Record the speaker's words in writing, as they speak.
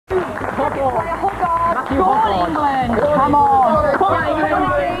Matthew Go on, Hawthorne. England. Come on. Come on, England.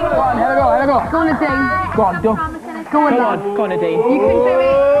 Go on, here we go, here we go. Go on, Nadine. Go on, do. Go on, lad. Go on, Nadine. You can do it.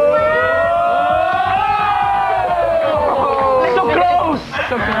 So close.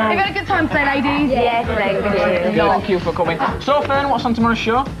 So close. Have you had a good time today, ladies? Yes, thank you. Thank you for coming. So, Fern, what's on tomorrow's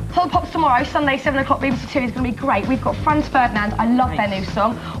show? Hot Pops tomorrow, Sunday, 7 o'clock, BBC 2 is going to be great. We've got Franz Ferdinand, I love their new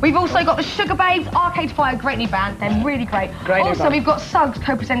song. We've also got the Sugar Babes, Arcade Fire, great new band, they're really great. Great new also, band. we've got Suggs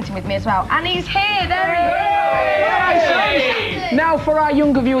co-presenting with me as well. And he's here, there he is. Now, for our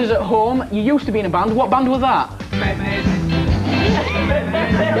younger viewers at home, you used to be in a band. What band was that?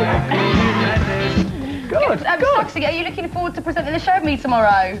 Good, good. Suggs, are you looking forward to presenting the show with me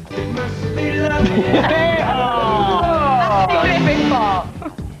tomorrow? That's a big part.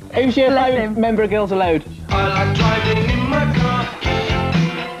 Who's your favourite member of Girls Aloud? I like driving in my car.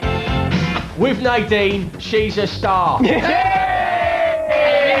 With Nadine, she's a star. You in there?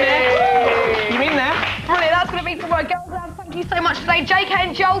 Brilliant, that's going to be tomorrow. Girls Aloud, thank you so much today. JK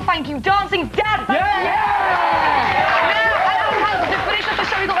and Joel, thank you. Dancing Dad.